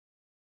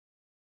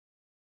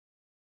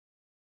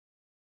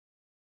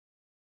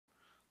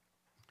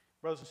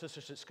Brothers and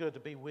sisters, it's good to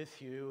be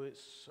with you.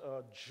 It's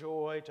a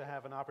joy to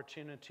have an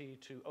opportunity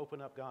to open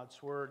up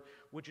God's Word.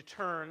 Would you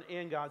turn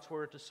in God's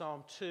Word to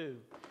Psalm 2?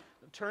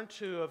 Turn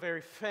to a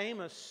very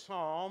famous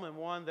psalm and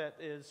one that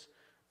is,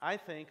 I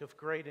think, of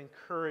great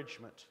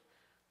encouragement.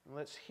 And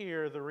let's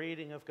hear the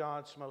reading of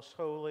God's most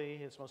holy,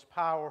 His most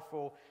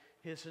powerful,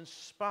 His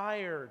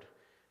inspired,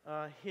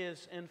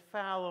 His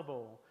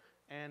infallible,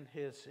 and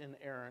His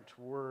inerrant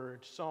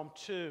Word. Psalm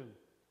 2.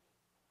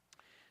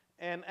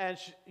 And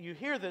as you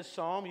hear this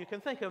psalm, you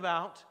can think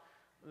about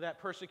that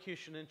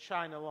persecution in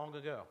China long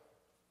ago.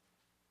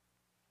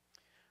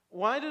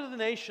 Why do the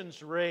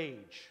nations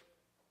rage,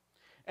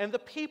 and the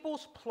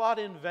peoples plot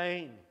in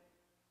vain?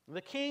 The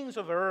kings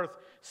of earth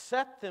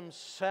set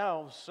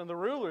themselves, and the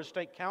rulers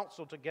take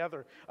counsel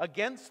together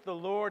against the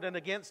Lord and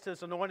against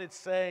His anointed,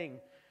 saying,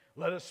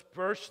 "Let us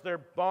burst their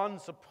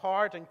bonds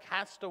apart and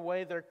cast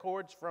away their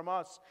cords from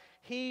us.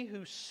 He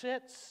who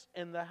sits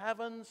in the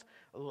heavens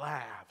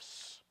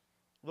laughs.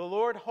 The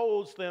Lord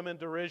holds them in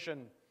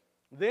derision.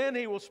 Then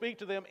He will speak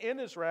to them in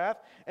His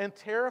wrath and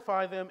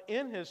terrify them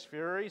in His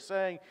fury,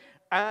 saying,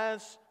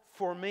 As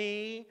for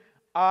me,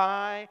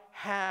 I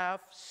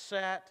have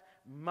set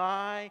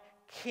my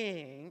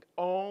King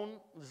on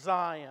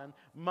Zion,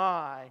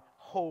 my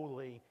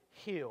holy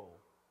hill.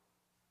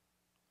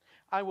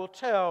 I will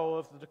tell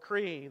of the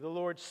decree. The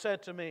Lord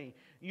said to me,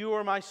 You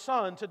are my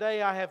son.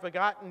 Today I have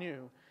begotten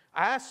you.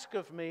 Ask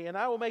of me, and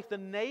I will make the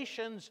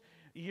nations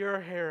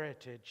your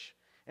heritage,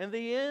 and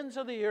the ends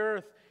of the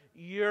earth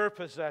your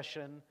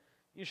possession.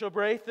 You shall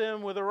break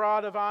them with a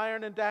rod of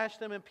iron and dash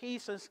them in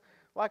pieces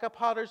like a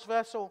potter's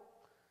vessel.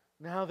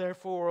 Now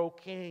therefore, O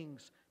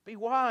kings, be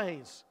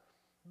wise.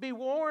 Be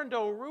warned,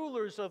 O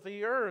rulers of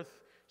the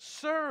earth.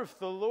 Serve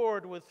the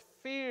Lord with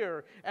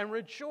fear and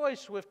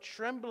rejoice with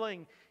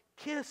trembling.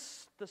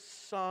 Kiss the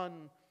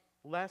Son,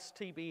 lest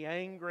He be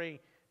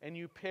angry and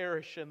you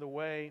perish in the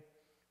way,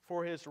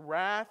 for His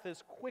wrath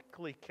is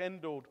quickly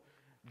kindled.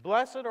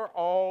 Blessed are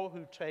all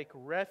who take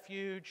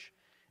refuge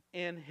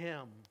in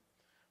Him."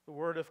 The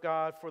word of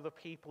God for the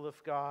people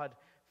of God.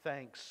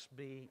 Thanks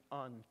be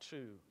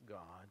unto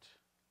God.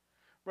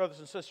 Brothers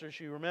and sisters,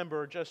 you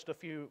remember just a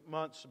few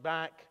months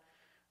back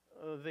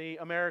the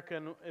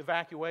American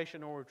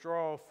evacuation or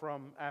withdrawal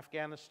from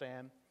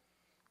Afghanistan.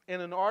 In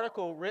an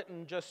article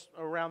written just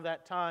around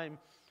that time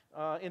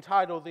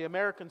entitled "The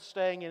Americans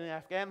Staying in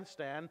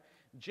Afghanistan,"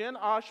 Jen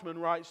Oshman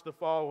writes the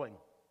following: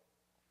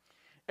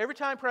 "Every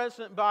time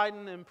President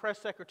Biden and Press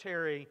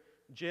Secretary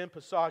Jen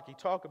Psaki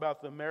talk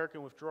about the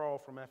American withdrawal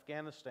from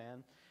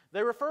Afghanistan,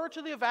 they refer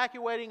to the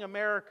evacuating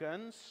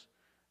Americans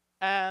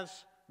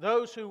as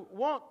those who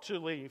want to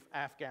leave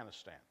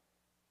Afghanistan.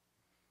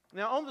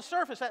 Now, on the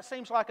surface, that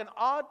seems like an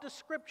odd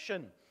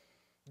description.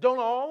 Don't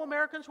all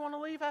Americans want to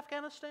leave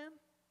Afghanistan?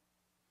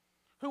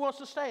 Who wants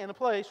to stay in a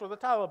place where the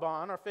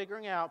Taliban are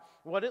figuring out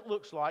what it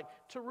looks like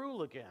to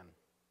rule again?"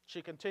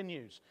 She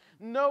continues,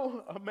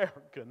 "No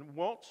American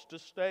wants to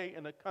stay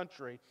in a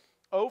country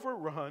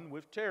overrun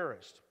with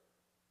terrorists.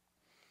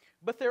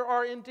 But there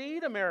are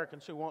indeed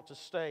Americans who want to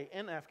stay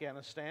in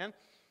Afghanistan."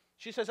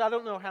 She says, "I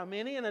don't know how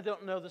many, and I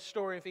don't know the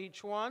story of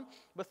each one,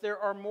 but there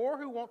are more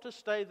who want to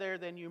stay there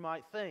than you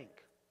might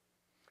think.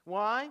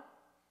 Why?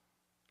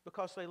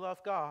 Because they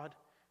love God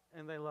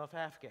and they love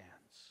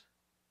Afghans.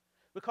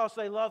 Because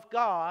they love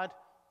God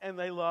and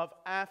they love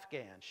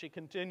Afghans." She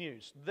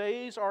continues,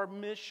 "These are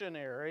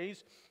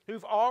missionaries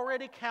who've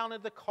already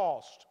counted the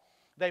cost.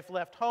 They've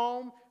left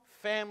home,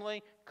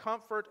 family,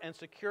 comfort, and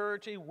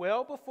security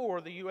well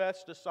before the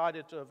U.S.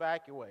 decided to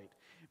evacuate.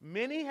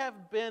 Many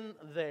have been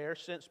there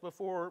since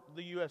before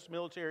the U.S.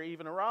 military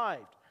even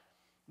arrived.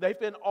 They've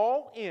been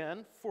all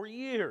in for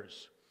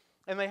years,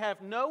 and they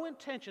have no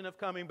intention of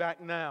coming back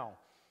now.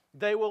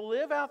 They will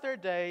live out their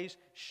days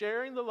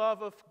sharing the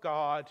love of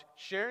God,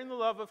 sharing the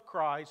love of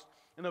Christ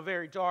in a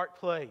very dark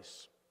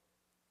place.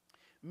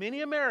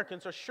 Many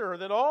Americans are sure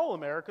that all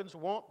Americans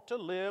want to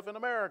live in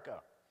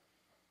America.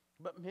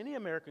 But many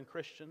American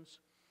Christians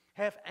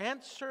have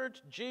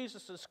answered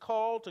Jesus'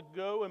 call to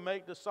go and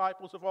make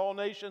disciples of all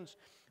nations.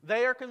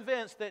 They are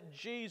convinced that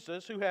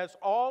Jesus, who has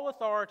all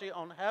authority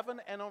on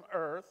heaven and on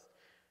earth,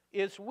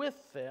 is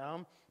with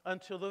them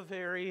until the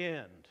very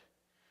end.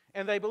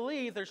 And they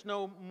believe there's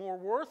no more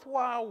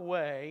worthwhile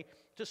way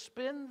to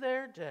spend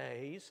their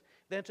days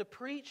than to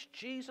preach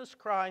Jesus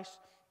Christ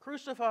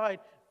crucified,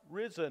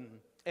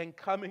 risen, and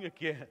coming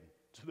again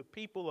to the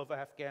people of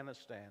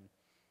Afghanistan.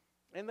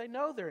 And they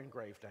know they're in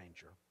grave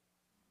danger.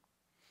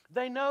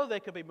 They know they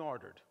could be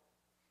martyred.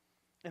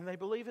 And they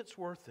believe it's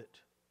worth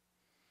it.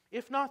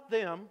 If not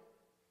them,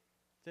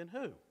 then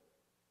who?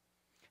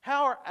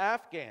 How are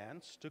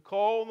Afghans to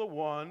call on the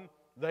one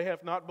they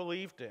have not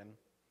believed in?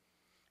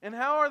 And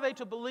how are they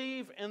to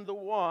believe in the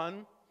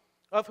one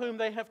of whom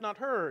they have not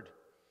heard?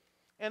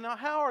 And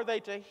how are they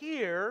to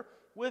hear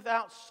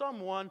without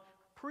someone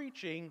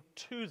preaching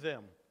to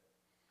them?"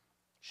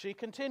 She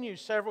continues,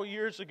 "Several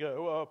years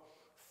ago, a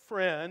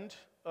friend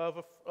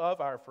of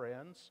our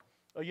friends,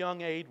 a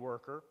young aid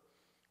worker,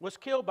 was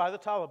killed by the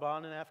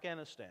Taliban in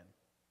Afghanistan.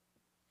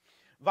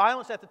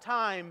 Violence at the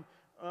time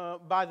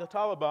by the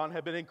Taliban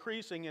had been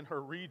increasing in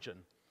her region.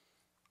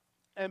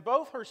 And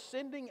both her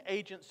sending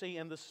agency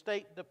and the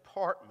State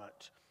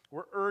Department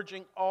were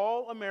urging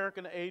all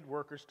American aid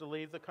workers to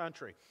leave the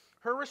country.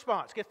 Her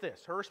response, get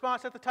this, her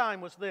response at the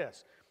time was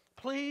this: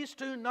 please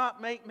do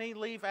not make me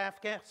leave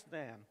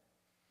Afghanistan.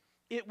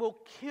 It will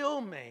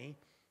kill me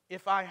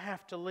if I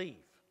have to leave.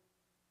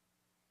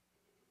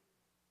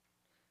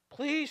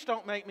 Please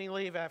don't make me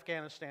leave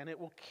Afghanistan. It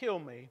will kill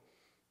me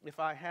if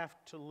I have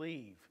to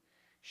leave.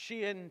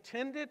 She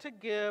intended to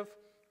give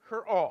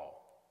her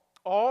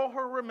all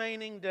her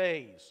remaining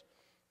days,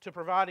 to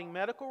providing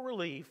medical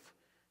relief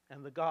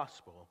and the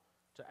gospel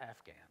to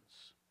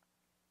Afghans.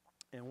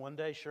 And one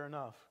day, sure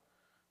enough,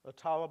 a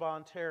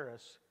Taliban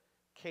terrorist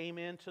came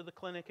into the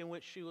clinic in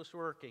which she was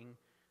working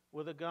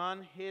with a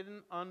gun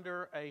hidden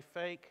under a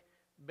fake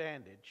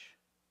bandage.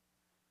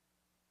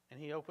 And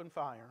he opened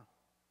fire,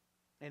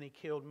 and he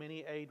killed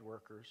many aid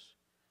workers,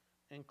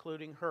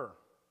 including her.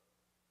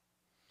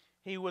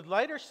 He would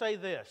later say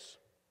this,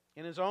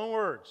 in his own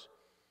words: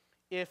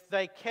 if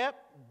they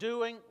kept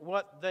doing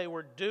what they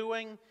were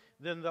doing,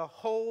 then the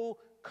whole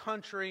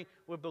country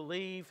would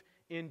believe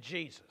in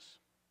Jesus.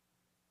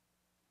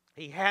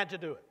 He had to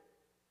do it.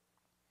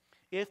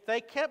 If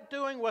they kept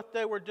doing what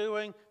they were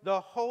doing,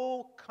 the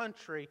whole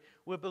country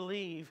would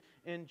believe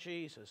in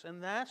Jesus.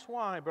 And that's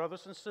why,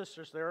 brothers and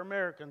sisters, there are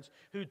Americans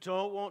who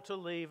don't want to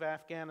leave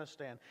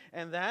Afghanistan.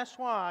 And that's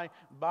why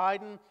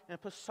Biden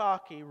and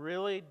Psaki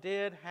really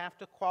did have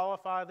to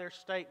qualify their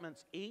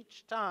statements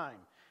each time.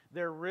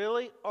 There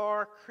really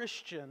are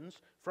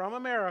Christians from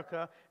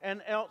America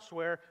and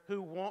elsewhere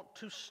who want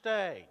to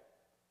stay.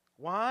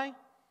 Why?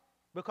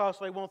 Because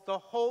they want the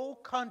whole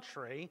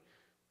country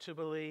to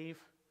believe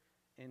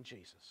in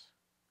Jesus.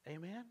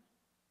 Amen?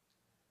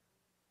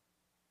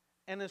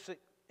 And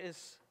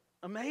as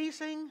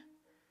amazing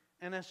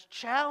and as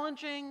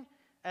challenging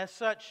as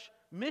such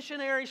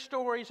missionary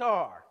stories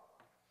are,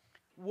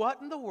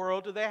 what in the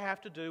world do they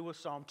have to do with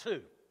Psalm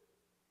 2?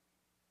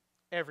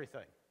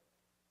 Everything.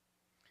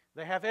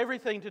 They have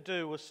everything to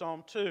do with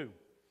Psalm 2.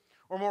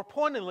 Or more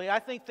pointedly, I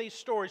think these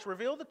stories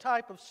reveal the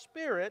type of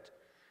spirit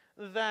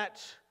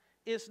that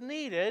is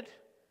needed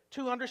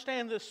to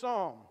understand this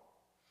psalm.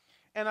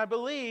 And I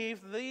believe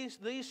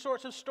these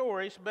sorts of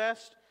stories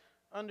best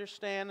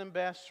understand and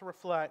best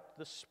reflect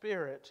the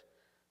spirit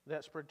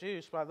that's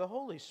produced by the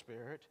Holy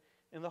Spirit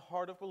in the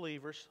heart of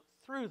believers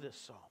through this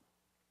psalm.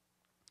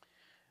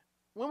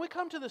 When we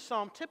come to this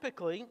psalm,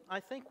 typically, I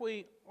think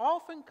we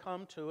often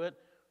come to it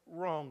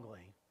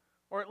wrongly,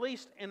 or at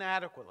least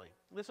inadequately.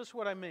 This is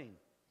what I mean.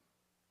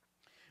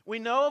 We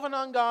know of an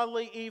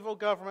ungodly, evil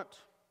government,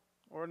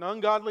 or an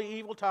ungodly,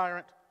 evil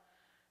tyrant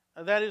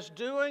that is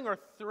doing or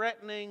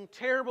threatening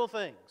terrible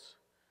things.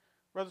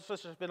 Brothers and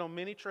sisters, I've been on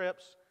many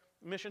trips,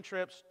 mission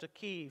trips to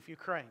Kyiv,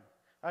 Ukraine.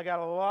 I got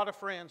a lot of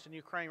friends in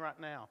Ukraine right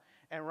now.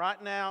 And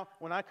right now,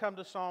 when I come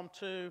to Psalm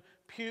 2,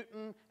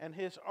 Putin and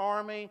his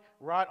army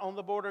right on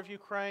the border of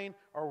Ukraine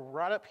are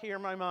right up here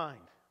in my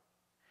mind.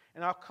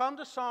 And I'll come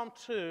to Psalm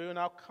 2, and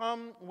I'll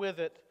come with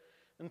it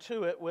and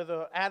to it with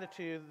an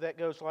attitude that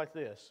goes like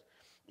this: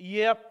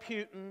 yeah,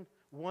 Putin,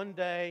 one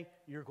day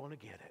you're going to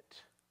get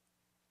it.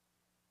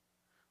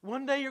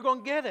 One day you're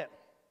going to get it.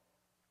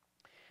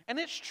 And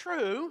it's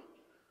true,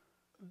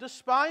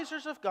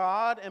 despisers of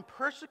God and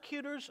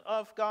persecutors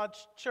of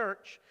God's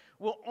church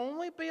will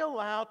only be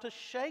allowed to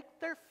shake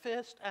their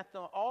fist at the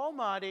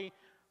Almighty,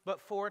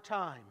 but for a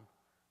time,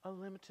 a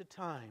limited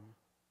time.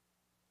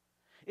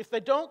 If they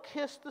don't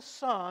kiss the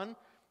Son,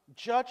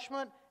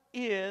 judgment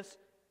is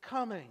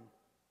coming.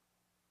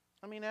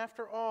 I mean,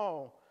 after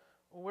all,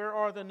 where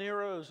are the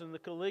Neros and the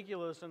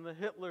Caligulas and the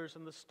Hitlers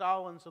and the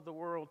Stalins of the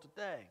world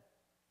today?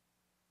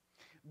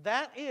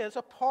 That is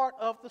a part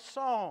of the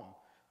psalm.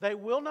 They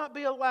will not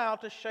be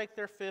allowed to shake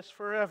their fists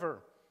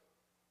forever.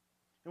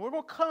 And we're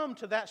going to come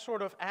to that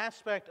sort of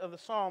aspect of the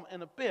psalm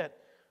in a bit,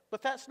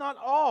 but that's not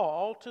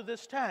all to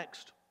this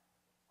text.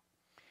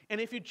 And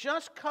if you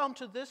just come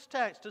to this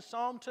text, to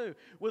Psalm 2,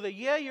 with a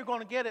yeah, you're going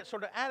to get it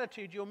sort of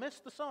attitude, you'll miss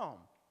the psalm.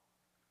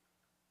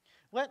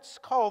 Let's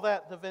call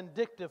that the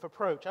vindictive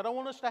approach. I don't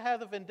want us to have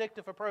the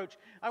vindictive approach.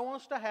 I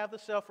want us to have the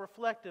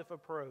self-reflective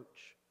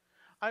approach.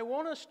 I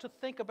want us to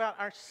think about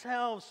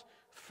ourselves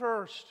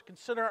first,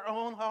 consider our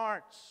own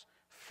hearts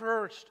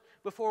first,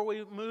 before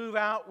we move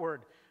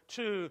outward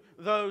to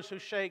those who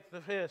shake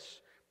the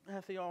fist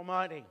at the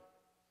Almighty.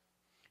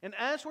 And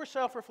as we're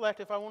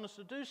self-reflective, I want us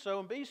to do so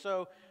and be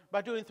so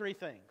by doing three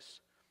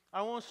things.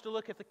 I want us to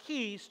look at the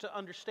keys to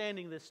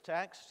understanding this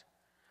text.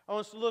 I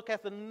want us to look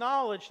at the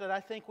knowledge that I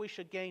think we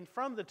should gain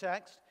from the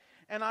text.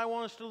 And I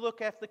want us to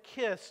look at the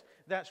kiss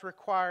that's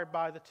required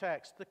by the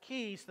text. The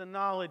keys, the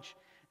knowledge,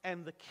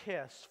 and the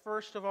kiss.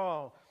 First of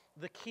all,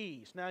 the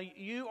keys. Now,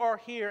 you are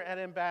here at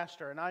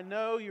Ambassador, and I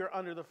know you're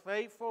under the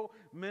faithful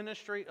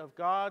ministry of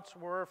God's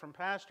Word from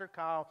Pastor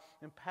Kyle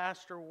and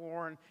Pastor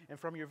Warren and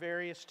from your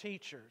various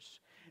teachers.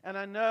 And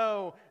I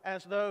know,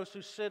 as those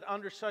who sit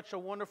under such a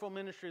wonderful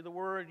ministry of the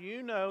Word,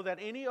 you know that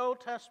any Old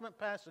Testament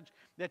passage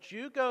that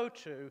you go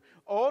to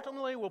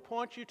ultimately will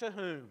point you to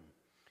whom?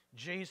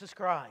 Jesus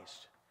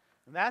Christ.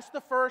 And that's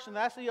the first, and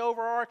that's the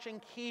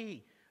overarching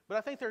key. But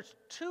I think there's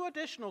two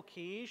additional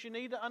keys you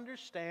need to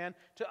understand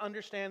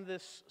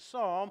this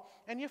psalm,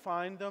 and you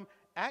find them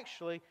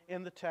actually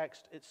in the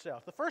text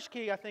itself. The first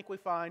key I think we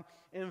find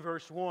in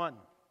verse 1.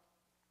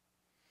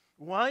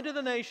 Why do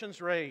the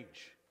nations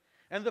rage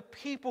and the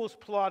peoples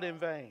plot in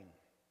vain?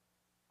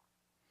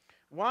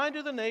 Why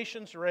do the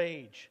nations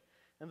rage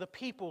and the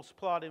peoples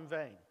plot in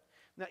vain?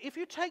 Now, if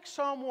you take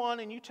Psalm 1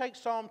 and you take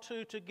Psalm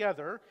 2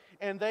 together,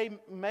 and they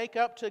make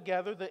up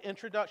together the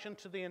introduction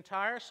to the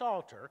entire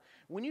Psalter,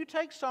 when you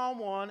take Psalm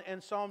 1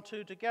 and Psalm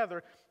 2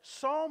 together,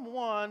 Psalm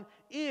 1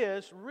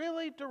 is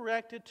really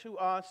directed to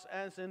us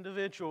as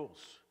individuals.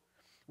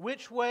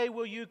 Which way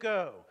will you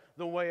go?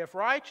 The way of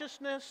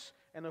righteousness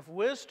and of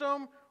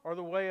wisdom, or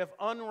the way of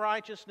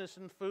unrighteousness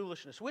and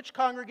foolishness? Which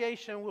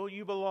congregation will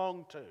you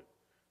belong to?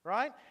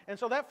 Right? And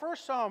so that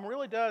first psalm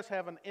really does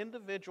have an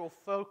individual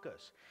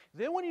focus.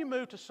 Then when you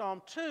move to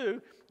Psalm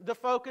 2, the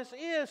focus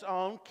is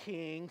on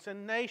kings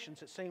and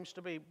nations. It seems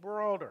to be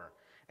broader.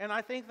 And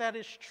I think that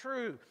is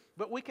true.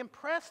 But we can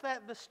press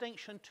that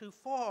distinction too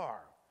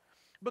far.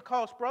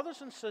 Because,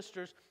 brothers and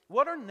sisters,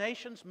 what are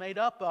nations made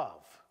up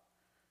of?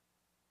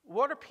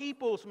 What are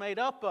peoples made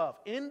up of?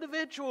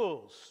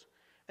 Individuals.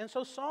 And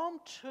so Psalm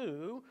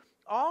 2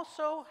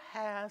 also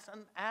has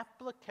an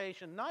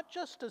application, not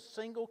just to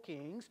single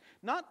kings,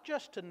 not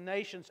just to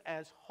nations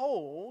as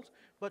wholes,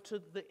 but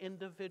to the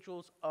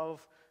individuals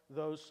of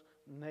those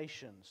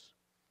nations.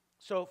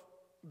 So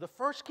the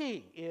first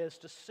key is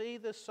to see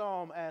this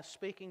psalm as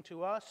speaking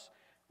to us,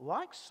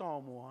 like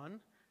Psalm 1,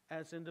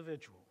 as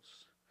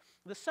individuals.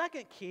 The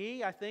second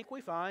key, I think,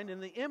 we find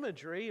in the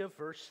imagery of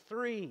verse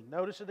 3.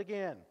 Notice it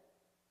again.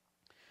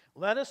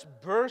 Let us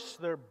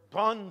burst their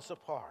bonds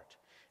apart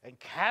and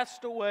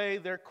cast away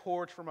their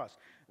cords from us.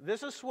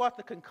 This is what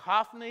the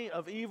cacophony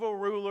of evil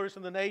rulers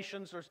in the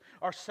nations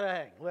are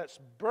saying. Let's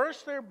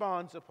burst their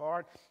bonds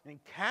apart and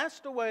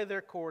cast away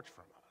their cords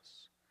from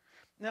us.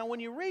 Now, when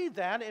you read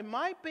that, it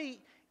might be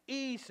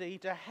easy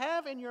to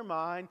have in your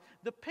mind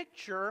the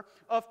picture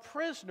of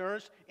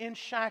prisoners in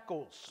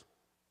shackles,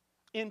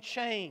 in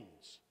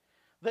chains.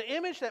 The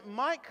image that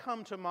might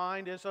come to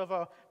mind is of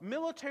a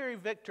military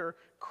victor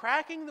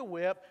cracking the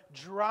whip,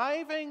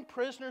 driving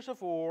prisoners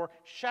of war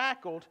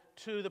shackled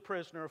to the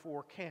prisoner of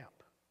war camp.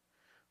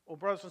 Well,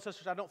 brothers and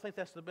sisters, I don't think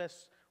that's the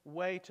best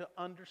way to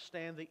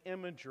understand the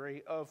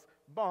imagery of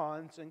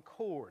bonds and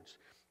cords.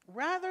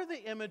 Rather,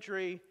 the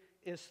imagery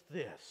is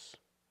this.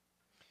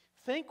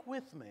 Think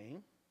with me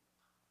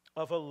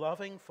of a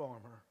loving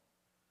farmer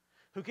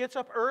who gets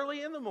up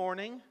early in the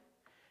morning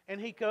and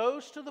he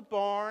goes to the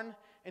barn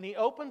and he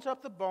opens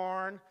up the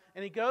barn,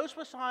 and he goes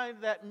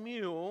beside that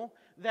mule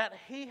that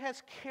he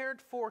has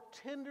cared for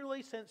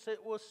tenderly since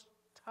it was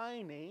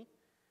tiny.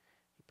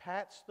 He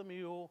pats the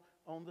mule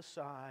on the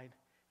side,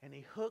 and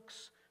he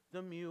hooks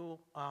the mule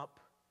up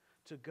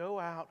to go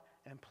out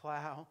and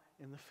plow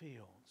in the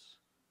fields.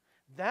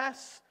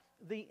 That's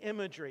the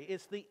imagery.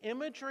 It's the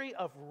imagery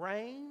of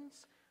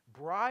reins,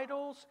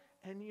 bridles,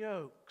 and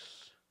yokes.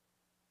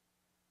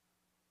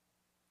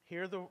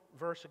 Hear the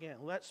verse again.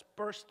 Let's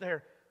burst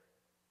their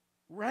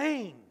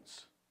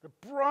reins, the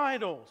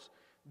bridles,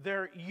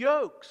 their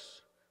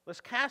yokes.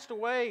 Let's cast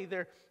away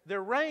their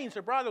reins,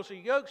 their bridles, their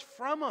yokes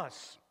from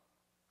us.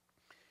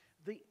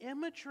 The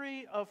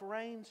imagery of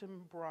reins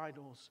and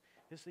bridles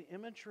is the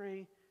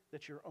imagery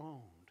that you're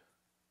owned.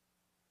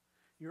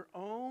 You're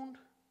owned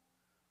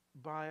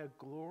by a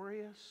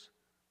glorious,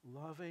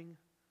 loving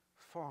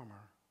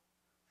farmer,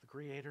 the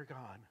Creator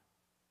God.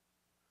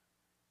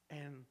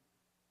 And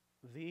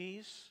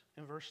these,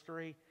 in verse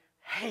 3,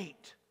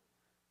 hate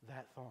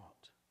that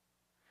thought.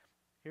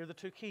 Here are the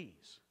two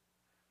keys.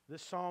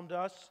 This psalm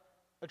does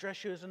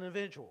address you as an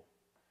individual,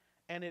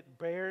 and it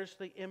bears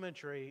the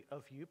imagery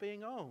of you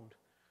being owned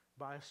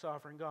by a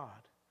sovereign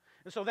God.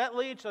 And so that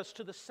leads us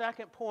to the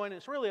second point.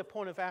 It's really a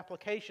point of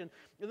application,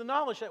 the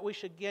knowledge that we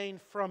should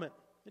gain from it.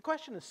 The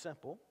question is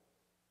simple.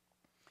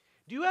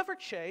 Do you ever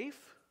chafe?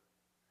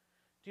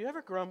 Do you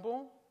ever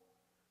grumble?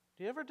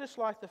 Do you ever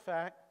dislike the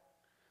fact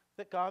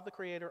that God the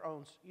Creator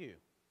owns you?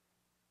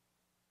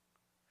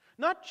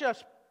 Not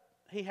just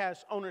He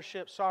has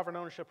ownership, sovereign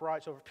ownership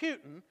rights over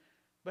Putin,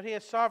 but He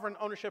has sovereign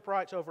ownership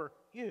rights over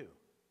you.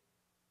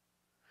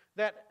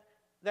 That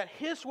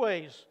His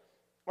ways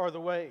are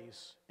the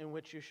ways in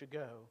which you should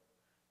go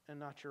and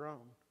not your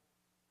own.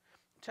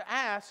 To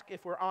ask,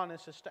 if we're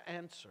honest, is to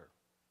answer.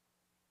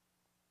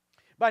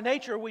 By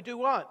nature, we do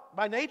what?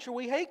 By nature,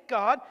 we hate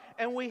God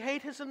and we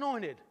hate His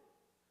anointed.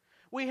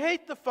 We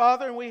hate the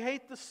Father and we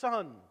hate the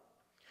Son.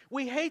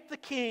 We hate the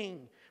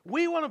King.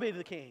 We want to be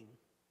the King.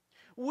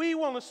 We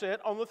want to sit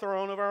on the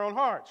throne of our own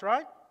hearts,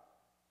 right?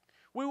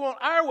 We want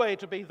our way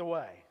to be the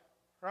way,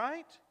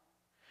 right?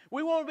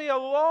 We want to be a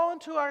law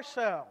unto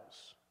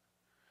ourselves.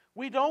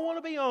 We don't want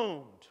to be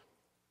owned.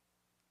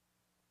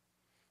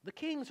 The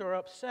kings are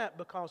upset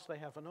because they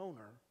have an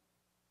owner.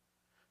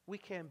 We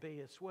can be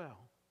as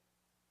well.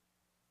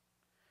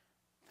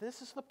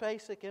 This is the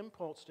basic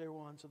impulse, dear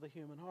ones, of the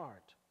human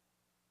heart.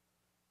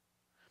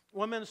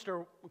 One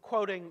minister,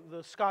 quoting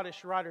the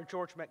Scottish writer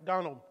George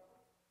MacDonald,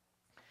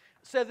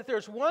 said that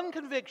there's one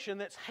conviction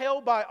that's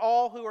held by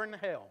all who are in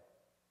hell.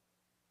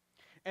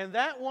 And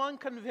that one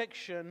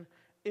conviction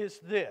is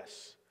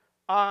this: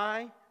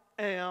 I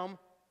am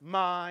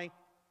my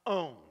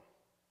own.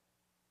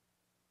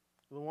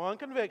 The one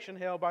conviction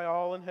held by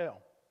all in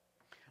hell.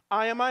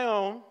 I am my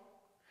own.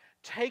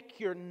 Take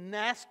your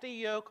nasty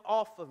yoke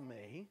off of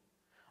me.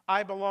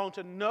 I belong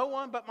to no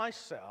one but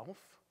myself.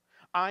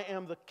 I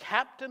am the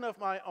captain of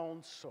my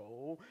own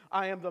soul.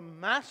 I am the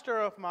master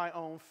of my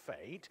own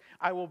fate.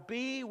 I will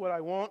be what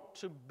I want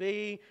to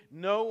be.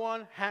 No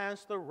one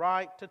has the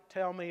right to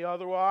tell me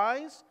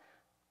otherwise.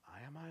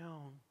 I am my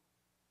own.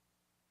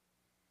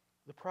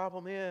 The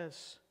problem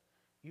is,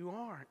 you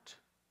aren't.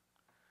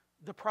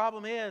 The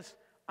problem is,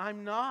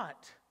 I'm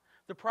not.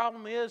 The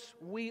problem is,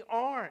 we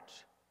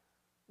aren't.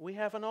 We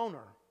have an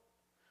owner.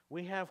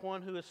 We have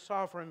one who is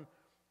sovereign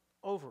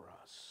over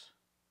us.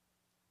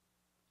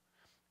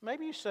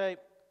 Maybe you say,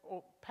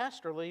 well,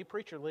 Pastor Lee,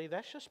 Preacher Lee,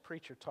 that's just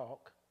preacher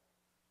talk.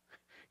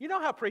 You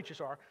know how preachers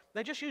are.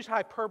 They just use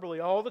hyperbole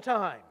all the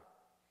time.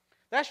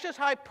 That's just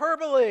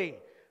hyperbole.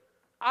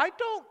 I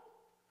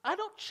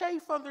don't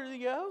chafe under the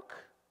yoke.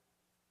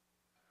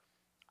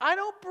 I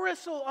don't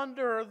bristle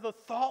under the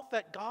thought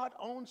that God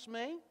owns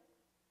me.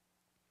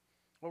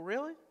 Well,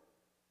 really?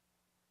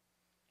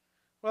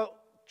 Well,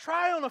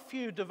 try on a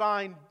few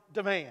divine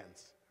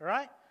demands, all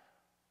right?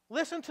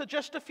 Listen to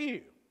just a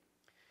few.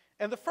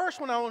 And the first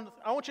one,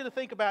 I want you to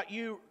think about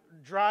you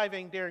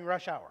driving during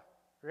rush hour.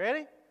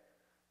 Ready?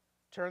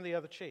 Turn the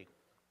other cheek.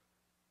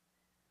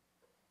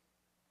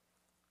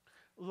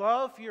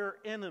 Love your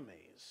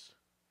enemies.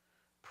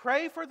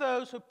 Pray for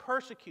those who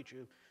persecute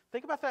you.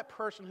 Think about that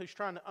person who's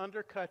trying to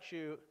undercut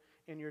you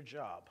in your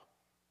job.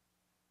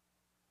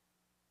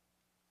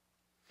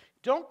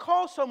 Don't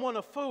call someone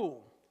a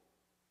fool.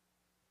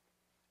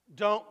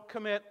 Don't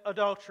commit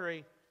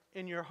adultery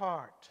in your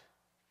heart.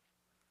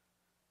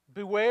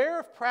 Beware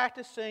of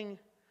practicing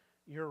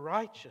your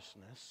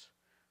righteousness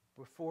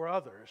before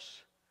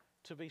others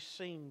to be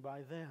seen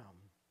by them.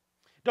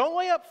 Don't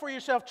lay up for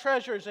yourself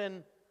treasures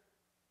in...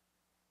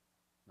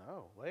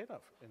 No, lay it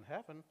up in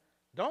heaven.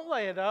 Don't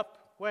lay it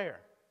up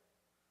where?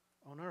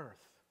 On earth.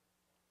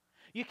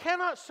 You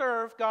cannot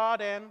serve God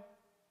and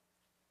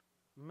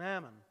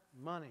mammon,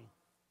 money.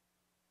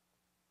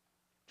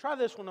 Try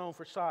this one on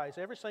for size.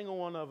 Every single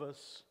one of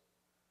us,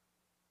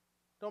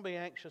 don't be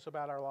anxious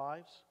about our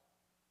lives.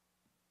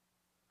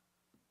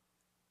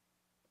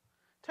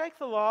 Take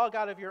the log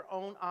out of your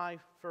own eye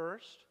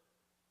first.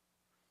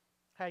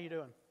 How you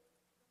doing?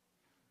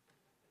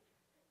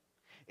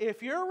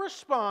 If your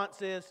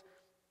response is,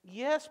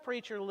 yes,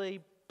 Preacher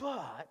Lee,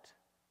 but,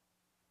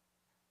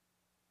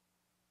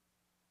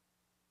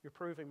 you're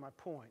proving my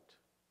point.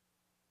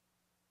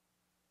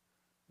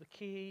 The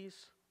keys,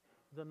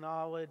 the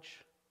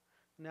knowledge,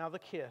 now the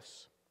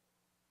kiss.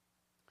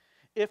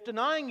 If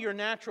denying your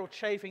natural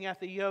chafing at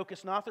the yoke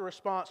is not the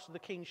response to the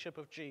kingship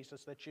of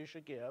Jesus that you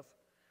should give,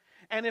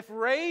 and if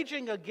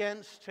raging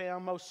against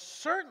Him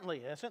most certainly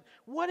isn't,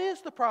 what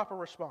is the proper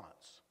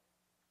response?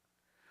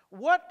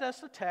 What does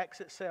the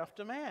text itself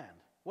demand?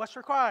 What's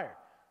required?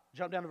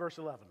 Jump down to verse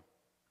 11.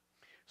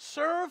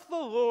 Serve the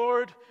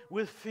Lord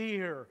with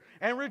fear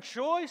and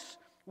rejoice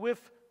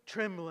with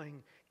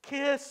trembling.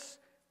 Kiss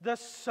the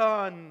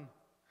Son,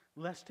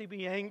 lest He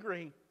be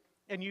angry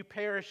and you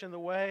perish in the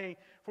way,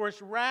 for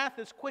His wrath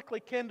is quickly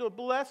kindled.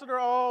 Blessed are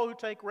all who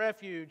take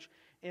refuge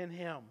in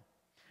Him.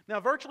 Now,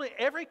 virtually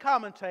every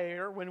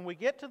commentator, when we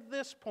get to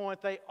this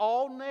point, they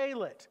all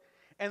nail it.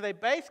 And they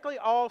basically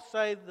all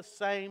say the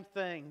same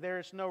thing. There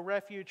is no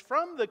refuge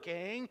from the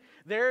King.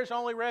 There is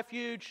only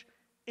refuge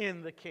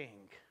in the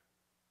King.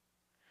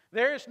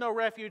 There is no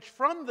refuge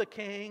from the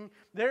King.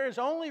 There is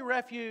only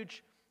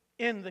refuge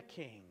in the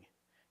King.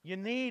 You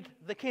need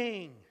the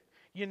King.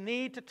 You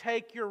need to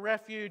take your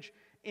refuge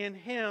in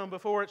Him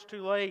before it's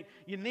too late.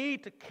 You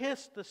need to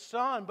kiss the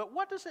Son. But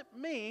what does it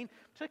mean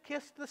to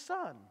kiss the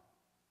Son?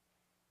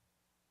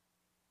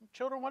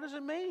 Children, what does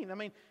it mean? I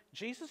mean,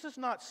 Jesus is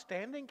not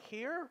standing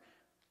here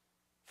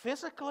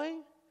physically,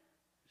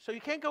 so you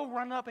can't go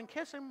run up and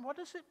kiss Him. What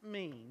does it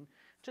mean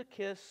to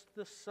kiss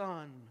the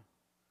Son?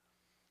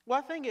 Well,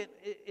 I think it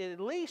at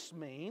least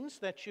means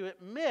that you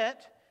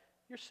admit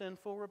your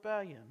sinful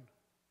rebellion,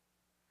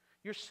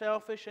 your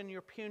selfish and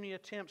your puny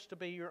attempts to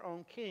be your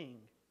own king.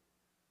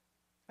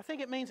 I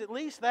think it means at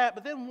least that,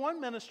 but then one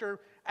minister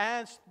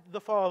adds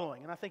the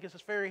following, and I think this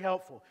is very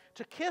helpful.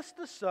 To kiss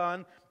the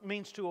Son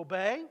means to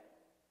obey,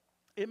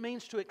 it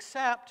means to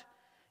accept,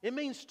 it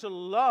means to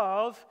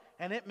love,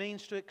 and it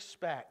means to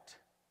expect.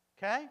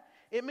 Okay?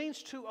 It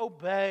means to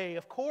obey.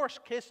 Of course,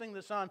 kissing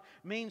the Son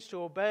means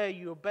to obey.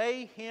 You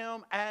obey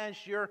Him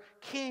as your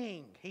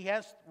king. He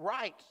has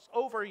rights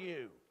over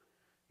you.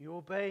 You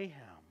obey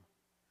Him.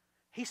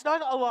 He's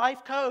not a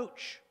life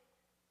coach.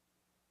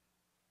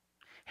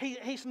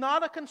 He's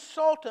not a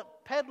consultant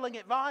peddling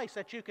advice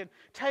that you can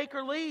take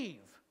or leave.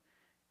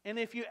 And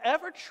if you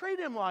ever treat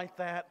Him like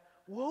that,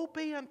 woe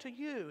be unto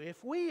you.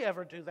 If we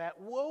ever do that,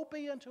 woe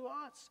be unto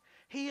us.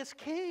 He is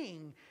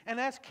king, and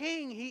as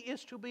king, he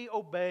is to be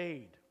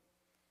obeyed.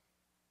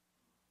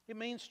 It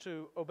means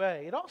to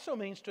obey. It also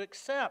means to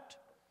accept.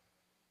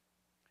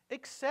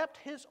 Accept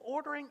his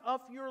ordering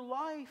of your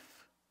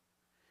life.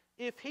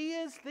 If he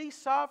is the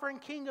sovereign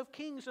King of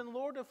kings and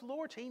Lord of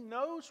lords, he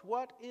knows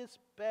what is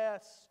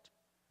best.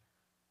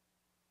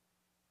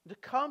 To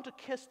come to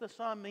kiss the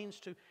Son means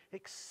to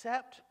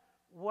accept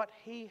what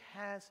he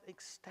has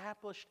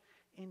established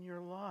in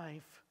your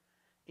life,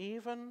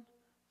 even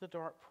the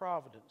dark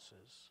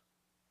providences,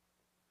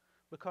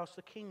 because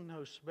the King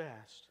knows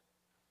best.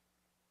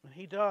 And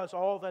he does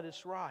all that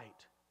is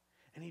right.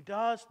 And he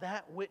does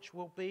that which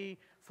will be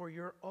for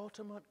your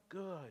ultimate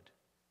good.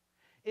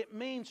 It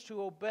means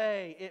to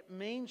obey. It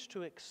means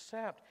to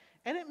accept.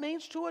 And it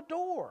means to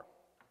adore.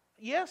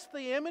 Yes,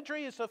 the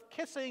imagery is of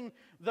kissing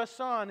the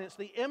Son. It's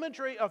the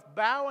imagery of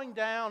bowing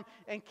down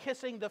and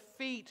kissing the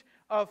feet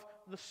of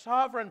the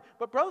sovereign.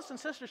 But brothers and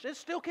sisters, it's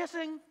still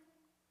kissing.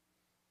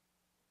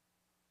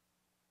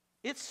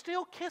 It's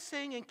still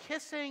kissing, and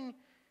kissing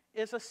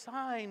is a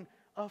sign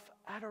of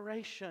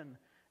adoration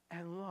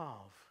and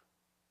love.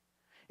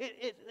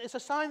 It's a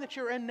sign that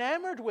you're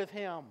enamored with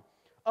him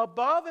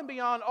above and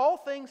beyond all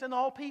things and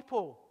all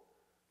people.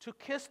 To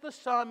kiss the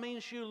Son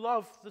means you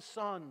love the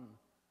Son.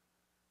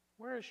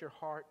 Where is your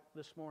heart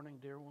this morning,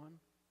 dear one?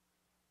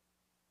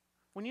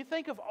 When you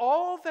think of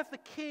all that the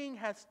King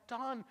has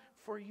done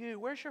for you,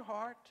 where's your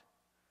heart?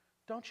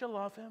 Don't you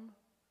love him?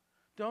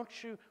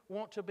 Don't you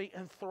want to be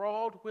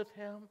enthralled with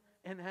him,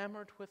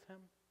 enamored with him?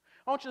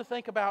 I want you to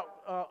think about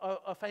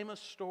a famous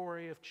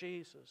story of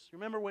Jesus.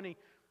 Remember when he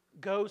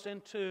goes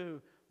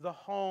into the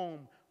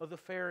home of the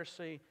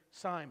Pharisee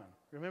Simon?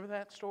 Remember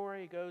that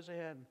story? He goes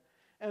in.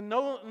 And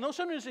no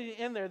sooner is he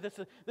in there, this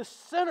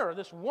sinner,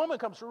 this woman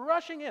comes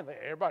rushing in.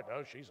 Everybody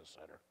knows she's a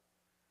sinner.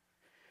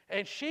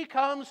 And she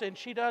comes and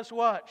she does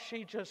what?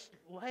 She just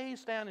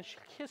lays down and she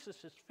kisses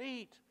his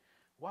feet,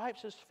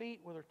 wipes his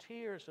feet with her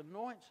tears,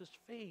 anoints his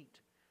feet.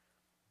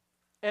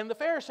 And the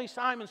Pharisee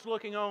Simon's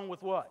looking on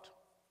with what?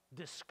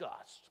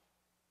 Disgust.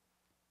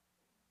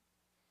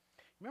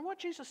 Remember what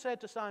Jesus said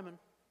to Simon?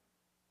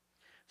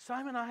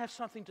 Simon, I have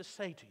something to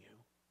say to you.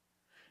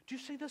 Do you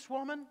see this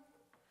woman?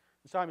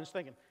 And Simon's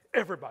thinking,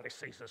 everybody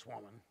sees this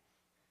woman.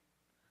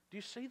 Do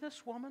you see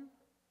this woman?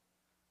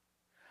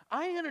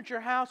 I entered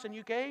your house and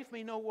you gave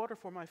me no water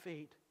for my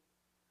feet,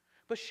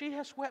 but she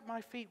has wet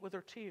my feet with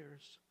her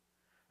tears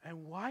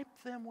and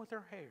wiped them with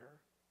her hair.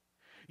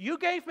 You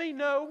gave me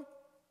no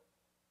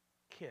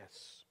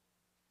kiss,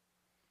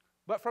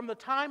 but from the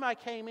time I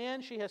came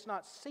in, she has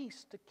not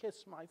ceased to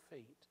kiss my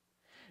feet.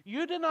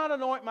 You did not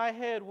anoint my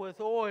head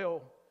with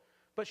oil,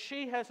 but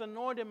she has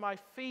anointed my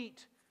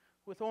feet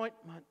with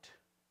ointment.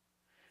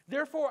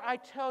 Therefore I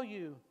tell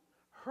you,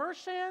 her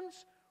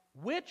sins,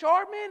 which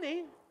are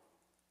many,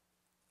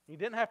 he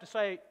didn't have to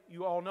say,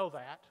 you all know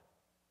that.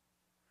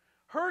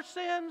 Her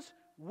sins,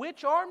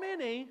 which are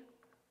many,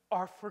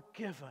 are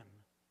forgiven,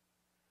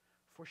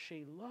 for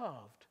she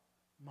loved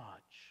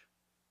much.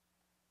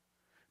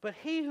 But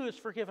he who is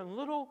forgiven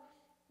little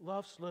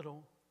loves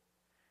little.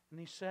 And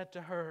he said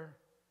to her,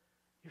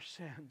 your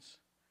sins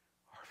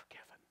are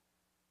forgiven.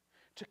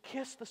 To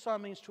kiss the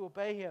Son means to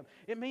obey him.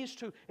 It means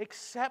to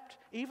accept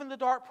even the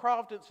dark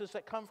providences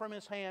that come from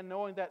his hand,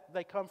 knowing that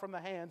they come from the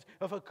hands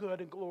of a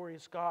good and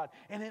glorious God.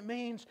 And it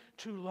means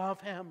to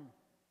love him.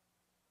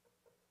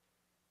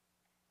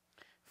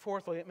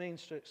 Fourthly, it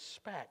means to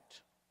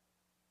expect.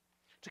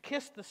 To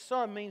kiss the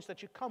Son means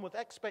that you come with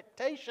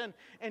expectation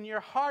in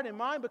your heart and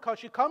mind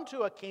because you come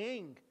to a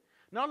king.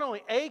 Not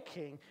only a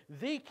king,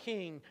 the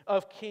King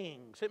of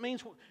kings. It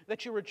means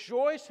that you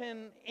rejoice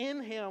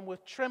in him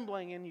with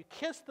trembling, and you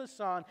kiss the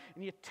Son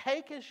and you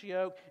take his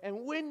yoke,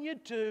 and when you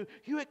do,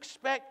 you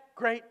expect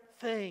great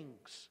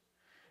things.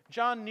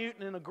 John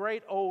Newton, in a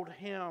great old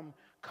hymn,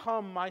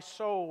 Come, my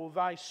soul,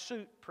 thy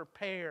suit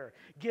prepare,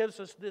 gives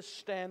us this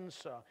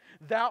stanza.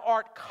 Thou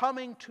art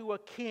coming to a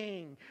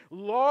king,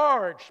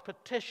 large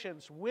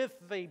petitions with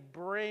thee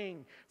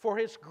bring, for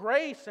his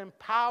grace and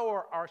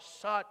power are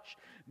such,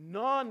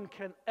 none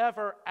can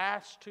ever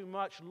ask too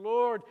much.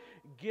 Lord,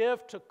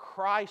 give to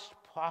Christ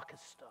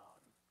Pakistan.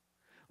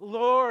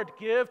 Lord,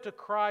 give to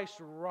Christ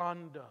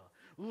Rwanda.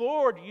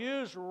 Lord,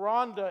 use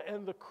Rwanda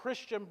and the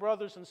Christian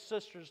brothers and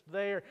sisters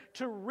there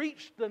to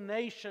reach the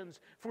nations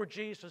for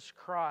Jesus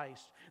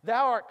Christ.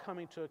 Thou art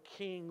coming to a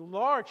king,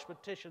 large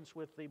petitions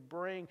with thee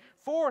bring,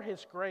 for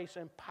his grace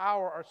and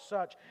power are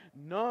such,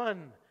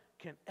 none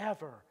can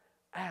ever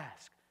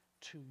ask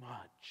too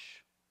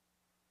much.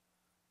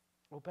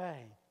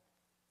 Obey,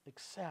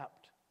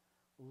 accept,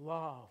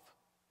 love,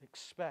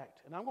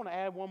 expect. And I'm going to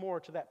add one more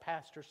to that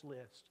pastor's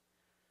list.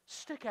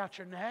 Stick out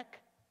your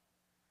neck.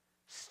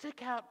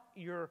 Stick out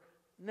your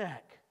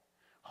neck.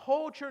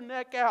 Hold your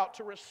neck out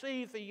to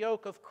receive the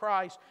yoke of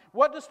Christ.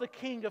 What does the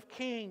King of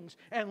kings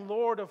and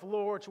Lord of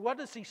lords, what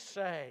does he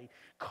say?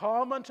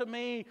 Come unto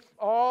me,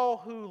 all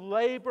who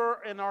labor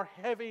and are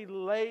heavy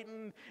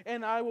laden,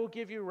 and I will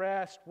give you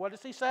rest. What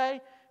does he say?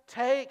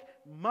 take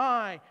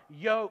my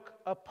yoke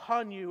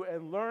upon you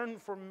and learn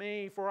from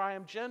me, for I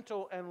am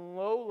gentle and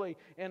lowly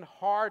in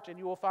heart, and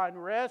you will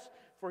find rest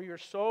for your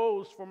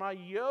souls. For my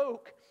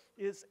yoke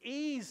is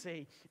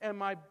easy and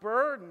my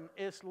burden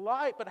is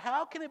light. But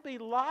how can it be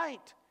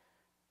light?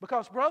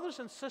 Because, brothers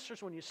and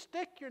sisters, when you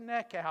stick your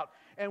neck out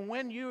and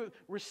when you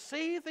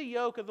receive the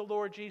yoke of the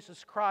Lord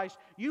Jesus Christ,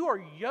 you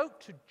are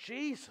yoked to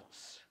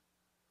Jesus.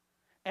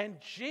 And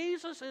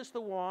Jesus is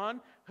the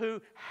one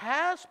who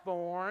has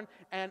borne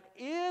and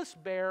is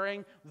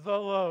bearing the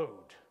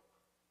load.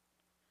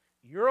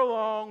 You're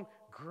along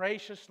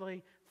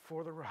graciously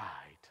for the ride.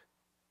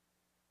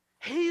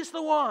 He's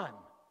the one.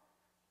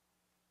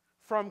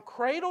 From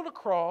cradle to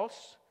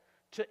cross,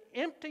 to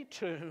empty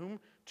tomb,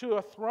 to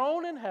a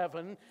throne in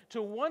heaven,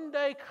 to one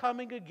day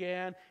coming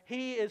again,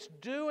 He is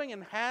doing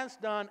and has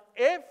done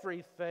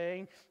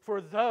everything for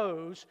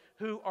those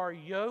who are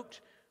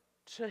yoked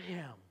to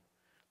Him.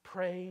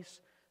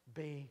 Praise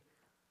be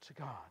to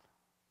God.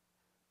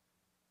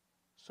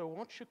 So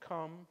won't you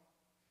come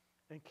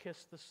and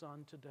kiss the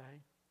Son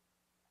today?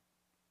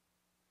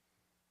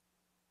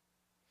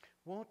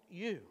 Won't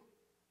you,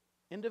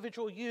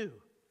 individual you,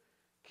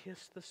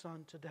 kiss the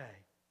Son today?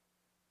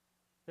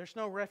 There's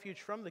no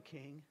refuge from the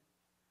King.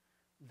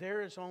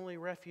 There is only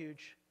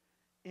refuge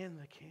in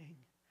the King.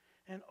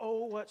 And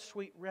oh, what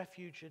sweet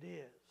refuge it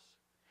is.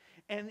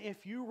 And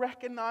if you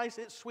recognize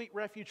it's sweet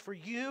refuge for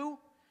you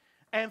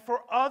and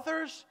for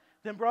others,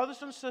 then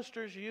brothers and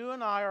sisters, you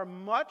and I are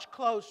much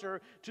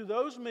closer to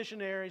those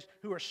missionaries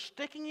who are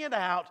sticking it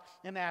out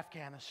in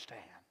Afghanistan.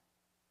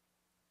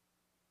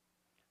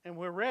 And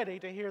we're ready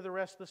to hear the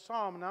rest of the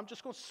psalm, and I'm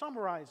just going to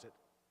summarize it.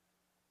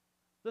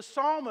 The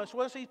psalmist,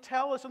 what does he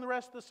tell us in the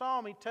rest of the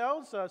psalm? He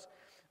tells us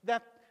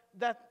that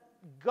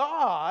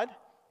God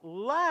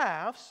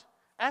laughs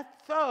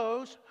at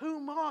those who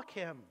mock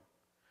Him.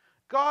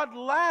 God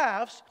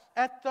laughs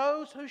at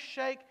those who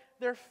shake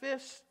their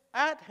fists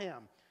at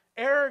Him,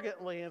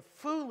 arrogantly and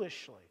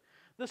foolishly.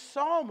 The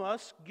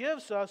psalmist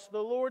gives us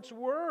the Lord's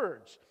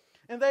words,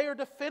 and they are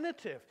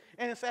definitive.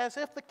 And it's as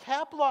if the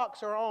cap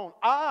locks are on.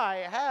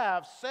 I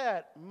have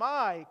set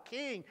my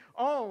King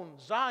on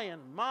Zion,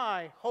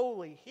 my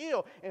holy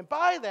hill. And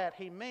by that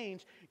he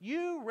means,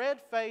 you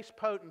red-faced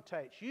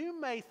potentates, you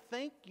may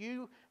think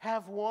you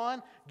have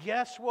won.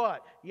 Guess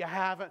what? You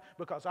haven't,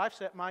 because I've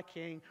set my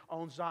King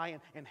on Zion,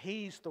 and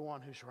He's the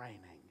one who's reigning.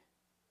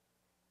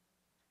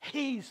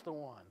 He's the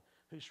one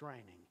who's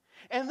reigning.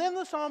 And then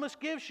the psalmist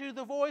gives you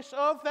the voice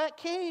of that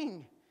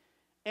King.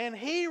 And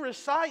he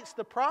recites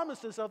the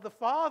promises of the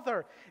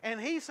Father. And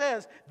he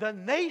says, the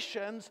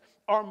nations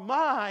are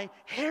my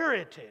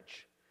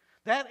heritage.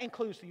 That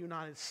includes the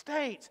United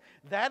States.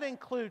 That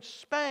includes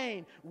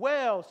Spain,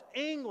 Wales,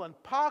 England,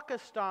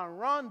 Pakistan,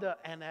 Rwanda,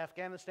 and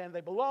Afghanistan.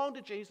 They belong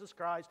to Jesus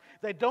Christ.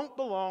 They don't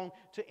belong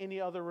to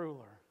any other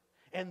ruler.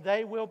 And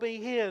they will be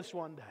His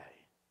one day.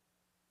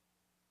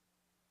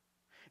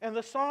 And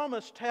the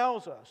psalmist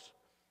tells us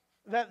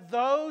that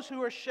those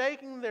who are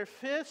shaking their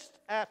fists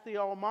at the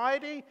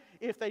Almighty,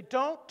 if they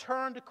don't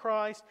turn to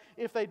Christ,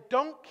 if they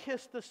don't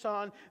kiss the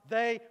Son,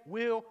 they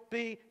will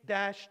be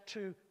dashed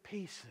to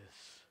pieces.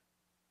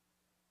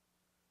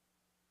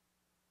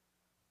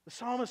 The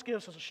psalmist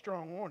gives us a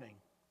strong warning.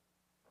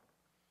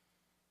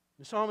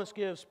 The psalmist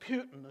gives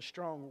Putin a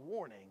strong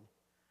warning.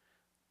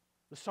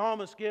 The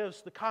psalmist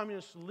gives the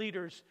communist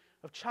leaders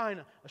of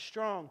China a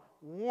strong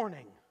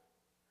warning.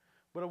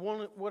 But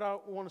what I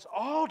want us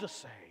all to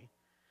say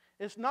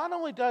is, not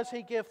only does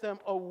he give them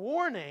a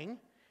warning,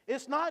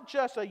 it's not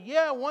just a,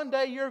 yeah, one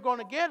day you're going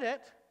to get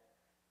it.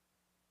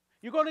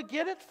 You're going to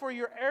get it for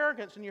your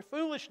arrogance and your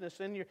foolishness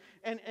and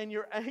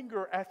your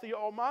anger at the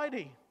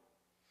Almighty.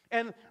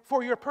 And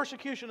for your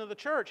persecution of the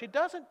church. He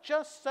doesn't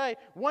just say,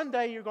 one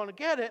day you're going to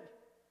get it.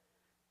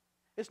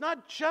 It's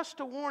not just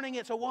a warning,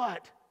 it's a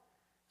what?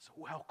 It's a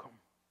welcome.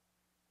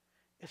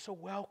 It's a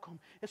welcome.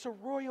 It's a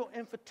royal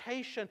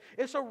invitation.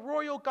 It's a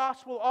royal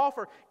gospel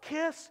offer.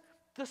 Kiss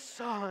the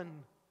Son.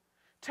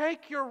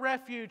 Take your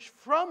refuge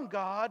from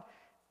God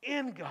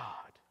in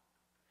God.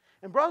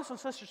 And brothers and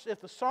sisters, if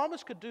the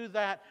psalmist could do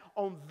that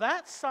on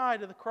that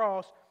side of the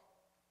cross,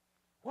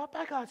 what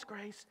by God's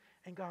grace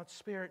and God's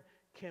Spirit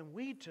can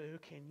we do,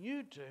 can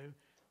you do,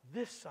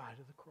 this side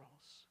of the cross?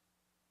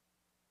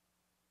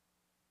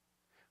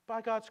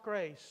 By God's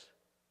grace,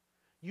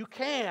 you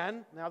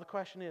can, now the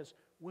question is,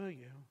 will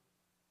you?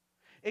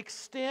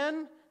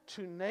 Extend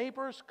to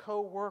neighbors,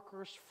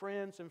 co-workers,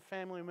 friends, and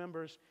family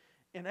members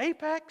in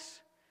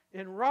Apex,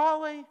 in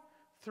Raleigh,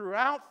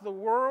 throughout the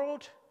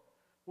world,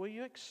 will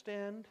you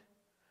extend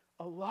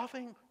a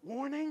loving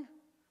warning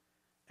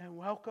and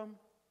welcome?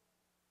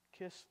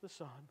 Kiss the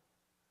Son,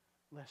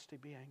 lest He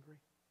be angry.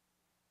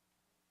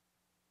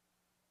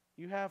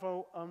 You have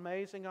an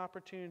amazing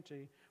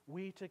opportunity.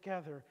 We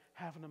together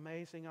have an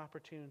amazing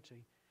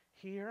opportunity.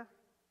 Here,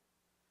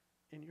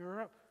 in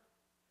Europe,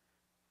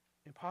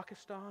 in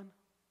Pakistan,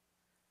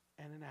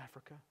 and in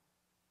Africa.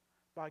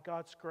 By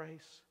God's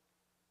grace,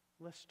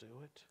 let's do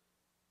it.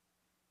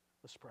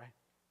 Let's pray.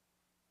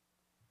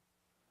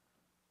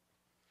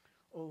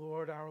 O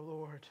Lord, our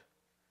Lord,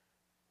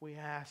 we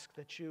ask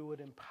that you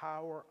would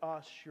empower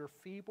us, your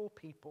feeble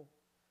people,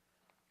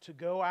 to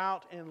go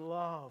out in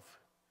love,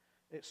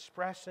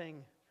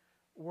 expressing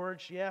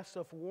words, yes,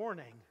 of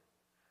warning,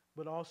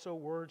 but also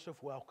words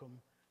of welcome.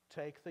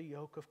 Take the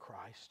yoke of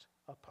Christ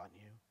upon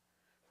you.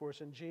 For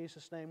it's in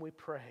Jesus' name we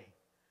pray.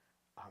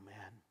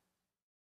 Amen.